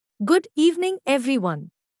Good evening,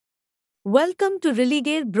 everyone. Welcome to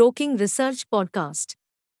Religare Broking Research Podcast.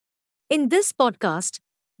 In this podcast,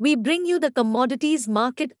 we bring you the commodities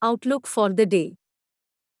market outlook for the day.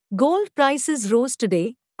 Gold prices rose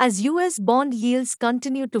today as US bond yields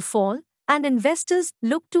continue to fall and investors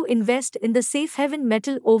look to invest in the safe haven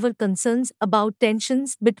metal over concerns about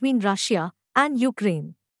tensions between Russia and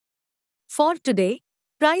Ukraine. For today,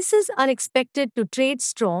 prices are expected to trade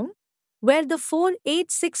strong, where the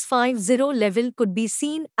 48650 level could be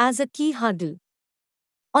seen as a key hurdle.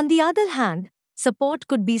 On the other hand, support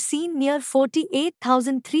could be seen near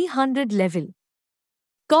 48,300 level.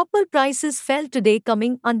 Copper prices fell today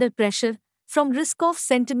coming under pressure from risk-off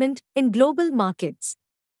sentiment in global markets.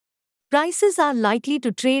 Prices are likely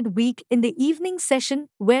to trade weak in the evening session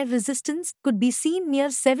where resistance could be seen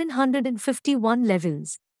near 751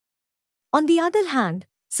 levels. On the other hand,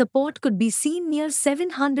 support could be seen near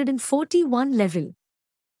 741 level.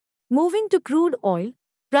 Moving to crude oil,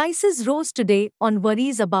 prices rose today on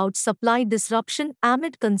worries about supply disruption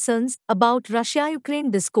amid concerns about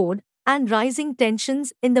Russia-Ukraine discord and rising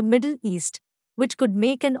tensions in the Middle East, which could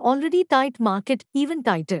make an already tight market even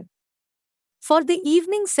tighter. For the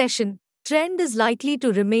evening session, trend is likely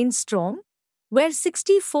to remain strong, where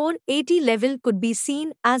 6480 level could be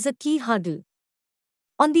seen as a key hurdle.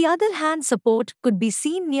 On the other hand, support could be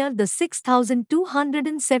seen near the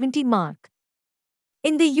 6,270 mark.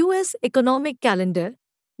 In the US economic calendar,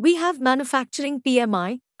 we have manufacturing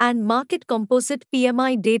PMI and market composite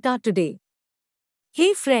PMI data today.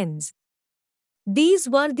 Hey friends, these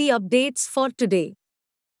were the updates for today.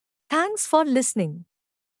 Thanks for listening.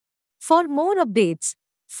 For more updates,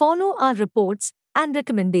 follow our reports and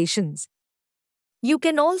recommendations. You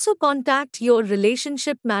can also contact your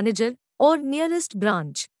relationship manager or nearest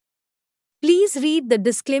branch. Please read the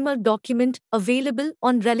disclaimer document available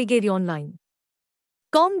on Religare Online.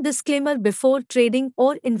 Com disclaimer before trading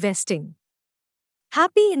or investing.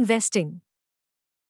 Happy investing!